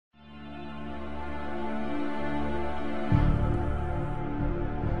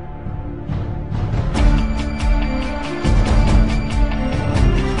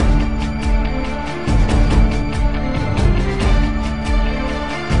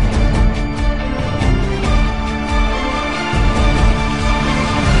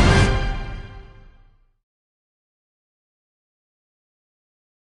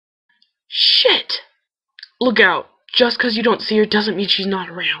Look out. Just 'cause you don't see her doesn't mean she's not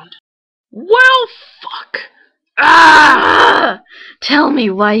around. Well, fuck. Ah! Tell me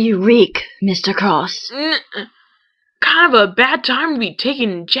why you reek, Mr. Cross. Kind of a bad time to be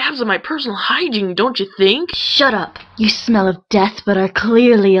taking jabs at my personal hygiene, don't you think? Shut up. You smell of death but are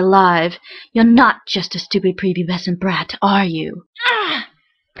clearly alive. You're not just a stupid prepubescent brat, are you?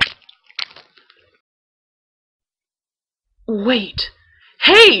 Wait.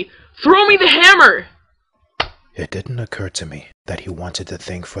 Hey! Throw me the hammer! It didn't occur to me that he wanted the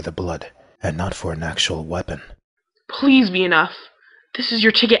thing for the blood, and not for an actual weapon. Please be enough. This is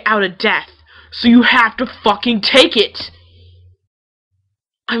your ticket out of death, so you have to fucking take it!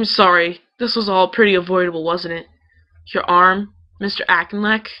 I'm sorry. This was all pretty avoidable, wasn't it? Your arm, Mr.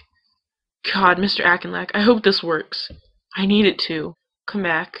 Achenleck? God, Mr. Achenleck, I hope this works. I need it to. Come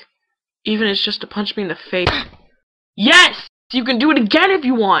back. Even if it's just to punch me in the face. Yes! You can do it again if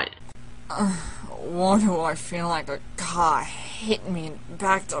you want! Why do I feel like a car hit me and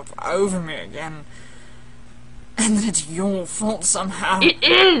backed up over me again? And then it's your fault somehow. It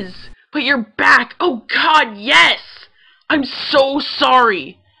is! But you're back! Oh god, yes! I'm so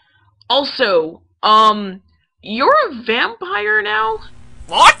sorry! Also, you're a vampire now?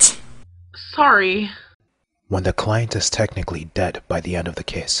 What? Sorry. When the client is technically dead by the end of the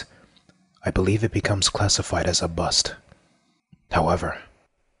case, I believe it becomes classified as a bust. However,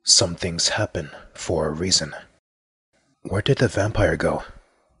 some things happen for a reason. Where did the vampire go?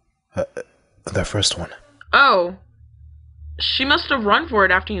 The first one. Oh. She must have run for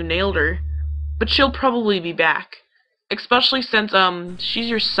it after you nailed her. But she'll probably be back. Especially since, she's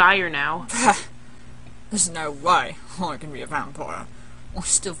your sire now. There's no way I can be a vampire. I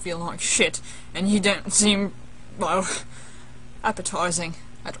still feel like shit, and you don't seem, well, appetizing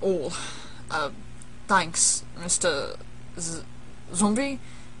at all. Thanks, Mr. Zombie?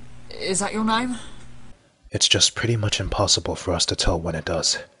 Is that your name? It's just pretty much impossible for us to tell when it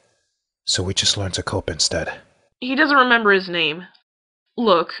does. So we just learn to cope instead. He doesn't remember his name.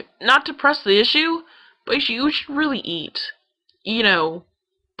 Look, not to press the issue, but you should really eat. You know,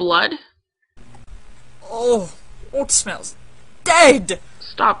 blood? Oh, what smells dead?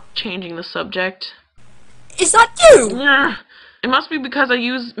 Stop changing the subject. Is that you? It must be because I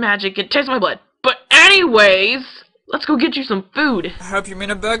use magic, it tastes my blood. But anyways, let's go get you some food. I hope you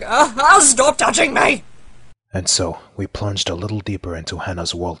mean a burger. Stop touching me! And so, we plunged a little deeper into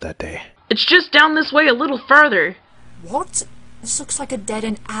Hanna's world that day. It's just down this way a little further. What? This looks like a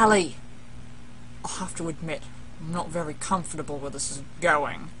dead-end alley. I'll have to admit, I'm not very comfortable where this is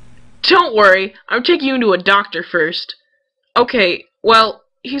going. Don't worry, I'm taking you to a doctor first. Okay, well,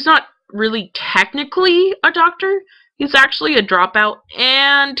 he's not really technically a doctor. He's actually a dropout,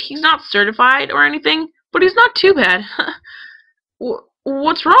 and he's not certified or anything, but he's not too bad.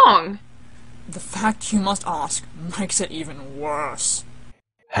 What's wrong? The fact you must ask makes it even worse.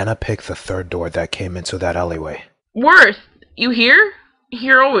 Hanna picked the third door that came into that alleyway. Worth, you here?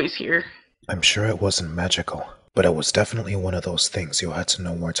 You're always here. I'm sure it wasn't magical, but it was definitely one of those things you had to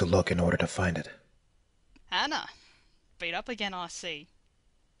know where to look in order to find it. Hanna, beat up again, I see.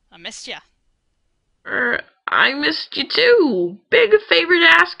 I missed ya. I missed you too. Big favor to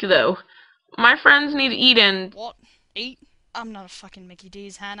ask, though. My friends need to eat and... What? Eat? I'm not a fucking Mickey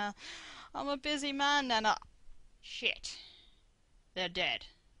D's, Hanna. I'm a busy man and shit. They're dead.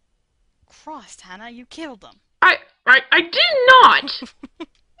 Christ, Hanna, you killed them. I did not!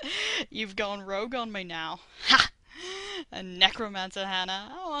 You've gone rogue on me now. Ha! A necromancer, Hanna.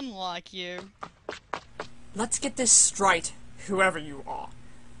 How unlike you. Let's get this straight, whoever you are.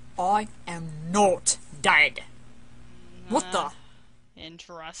 I am not dead. What the?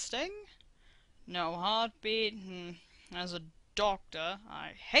 Interesting. No heartbeat. As a doctor,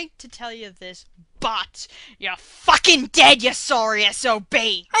 I hate to tell you this, but you're fucking dead, you sorry SOB!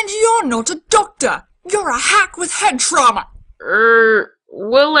 And you're not a doctor! You're a hack with head trauma!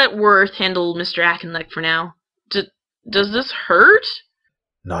 We'll let Worth handle Mr. Achenleck for now. Does this hurt?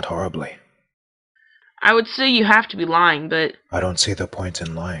 Not horribly. I would say you have to be lying, but... I don't see the point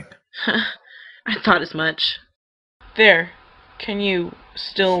in lying. I thought as much. There. Can you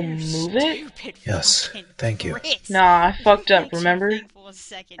still move it? Yes, thank you. Nah, I fucked up, remember?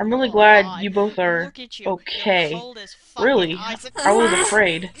 I'm really glad you both are okay. Really, I was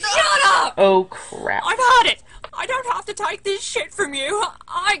afraid. Shut up! Oh crap. I've had it! I don't have to take this shit from you!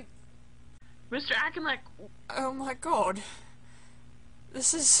 Mr. Achenleck... Oh my god.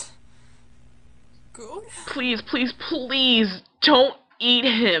 This is... good? Please, please, please, don't eat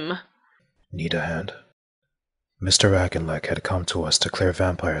him. Need a hand? Mr. Achenleck had come to us to clear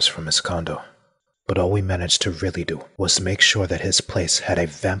vampires from his condo, but all we managed to really do was make sure that his place had a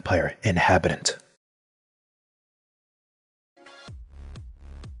vampire inhabitant.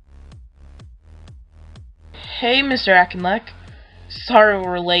 Hey, Mr. Achenleck. Sorry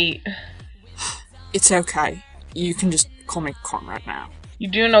we're late. It's okay. You can just call me Conrad now. You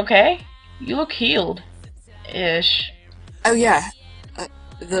doing okay? You look healed. Ish. Oh yeah,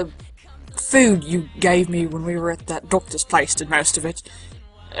 the food you gave me when we were at that doctor's place did most of it.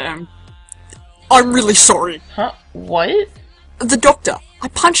 I'm really sorry. Huh? What? The doctor, I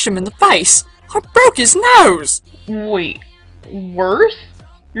punched him in the face. I broke his nose. Wait. Worth?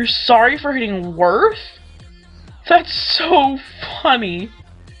 You're sorry for hitting Worth? That's so funny.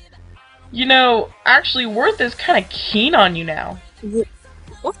 You know, actually, Worth is kind of keen on you now.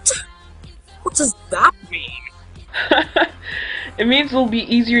 What? What does that mean? It means it'll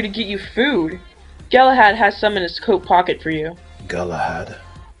be easier to get you food. Galahad has some in his coat pocket for you. Galahad?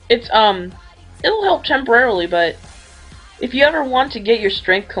 It's, it'll help temporarily, but if you ever want to get your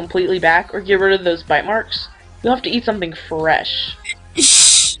strength completely back or get rid of those bite marks, you'll have to eat something fresh.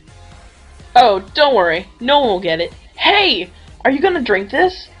 Shh. Oh, don't worry. No one will get it. Hey! Are you gonna drink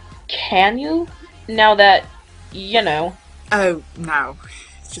this? Can you? Now that, you know. Oh, no.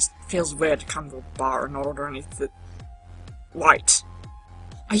 It just feels weird to come to a bar and not order anything. Right.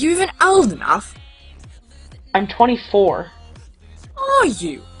 Are you even old enough? I'm 24. Are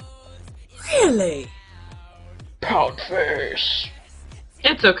you? Really? Proud face.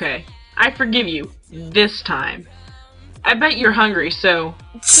 It's okay. I forgive you. This time. I bet you're hungry, so...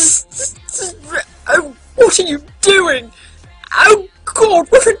 Oh, what are you doing? Oh God,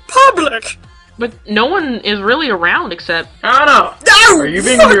 we're in public! But no one is really around except... Hanna! No! Are you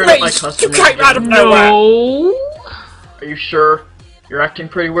being fuck weird me! at my customers? You came out of nowhere! No! Are you sure? You're acting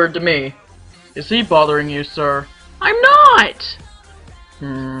pretty weird to me. Is he bothering you, sir? I'm not!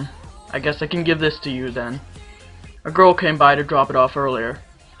 I guess I can give this to you then. A girl came by to drop it off earlier.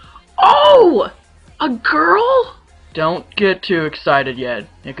 Oh! A girl? Don't get too excited yet.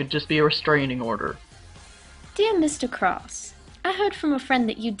 It could just be a restraining order. Dear Mr. Cross, I heard from a friend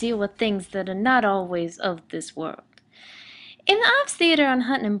that you deal with things that are not always of this world. In the Ops Theater on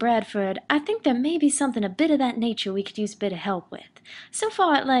Hutton and Bradford, I think there may be something a bit of that nature we could use a bit of help with. So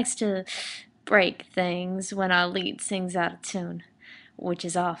far it likes to break things when our lead sings out of tune, which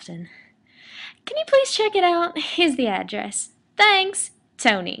is often. Can you please check it out? Here's the address. Thanks,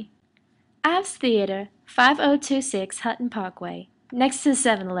 Toni. Ops Theater, 5026 Hutton Parkway, next to the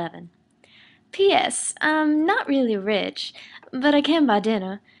 7-Eleven. P.S. I'm not really rich, but I can buy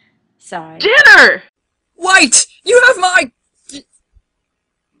dinner. Sorry. Dinner! Wait! You have my...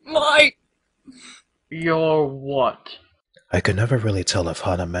 Your what? I could never really tell if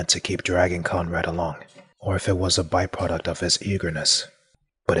Hanna meant to keep dragging Conrad along, or if it was a byproduct of his eagerness.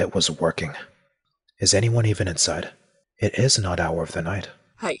 But it was working. Is anyone even inside? It is an odd hour of the night.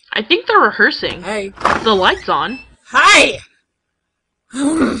 Hey. I think they're rehearsing. Hey. The light's on. Hey!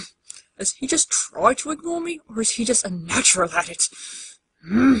 Has he just tried to ignore me, or is he just a natural at it?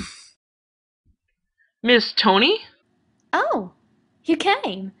 Miss Toni? Oh, you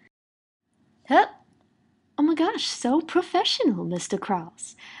came. Huh? Oh my gosh, so professional, Mr.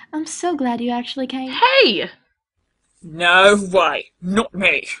 Cross. I'm so glad you actually came. Hey! No way. Not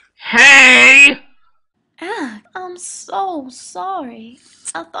me. Hey! Ah, I'm so sorry.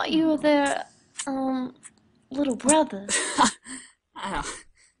 I thought you were their, little brother. Ah,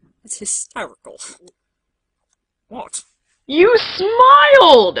 it's hysterical. What? You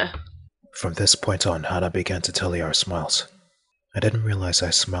smiled! From this point on, Hanna began to tally our smiles. I didn't realize I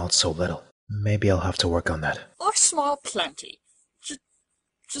smiled so little. Maybe I'll have to work on that. I smile plenty.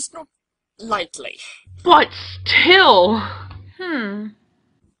 Just not lately. But still...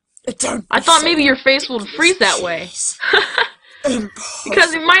 Don't I thought maybe your face would freeze that way.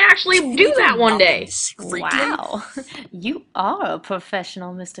 Because it might actually do that one day. Wow, you are a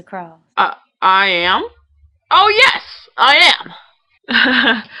professional, Mr. Cross. I am? Oh yes, I am.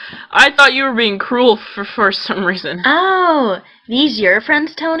 I thought you were being cruel for some reason. Oh, these your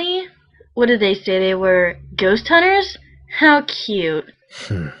friends, Toni? What did they say, they were ghost hunters? How cute.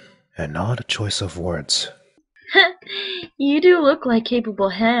 An odd choice of words. You do look like capable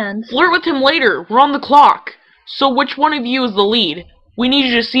hands. Flirt with him later. We're on the clock. So which one of you is the lead? We need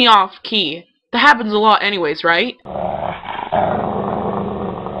you to see off key. That happens a lot anyways, right?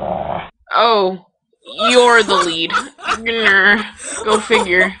 Oh, you're the lead. Go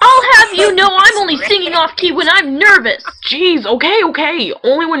figure. I'll have you know I'm only singing off key when I'm nervous. Jeez, okay.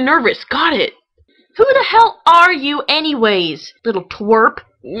 Only when nervous. Got it. Who the hell are you anyways, little twerp?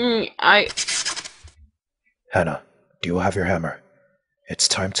 Hanna, do you have your hammer? It's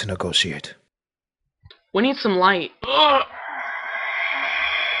time to negotiate. We need some light.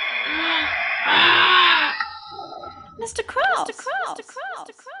 Mr. Cross.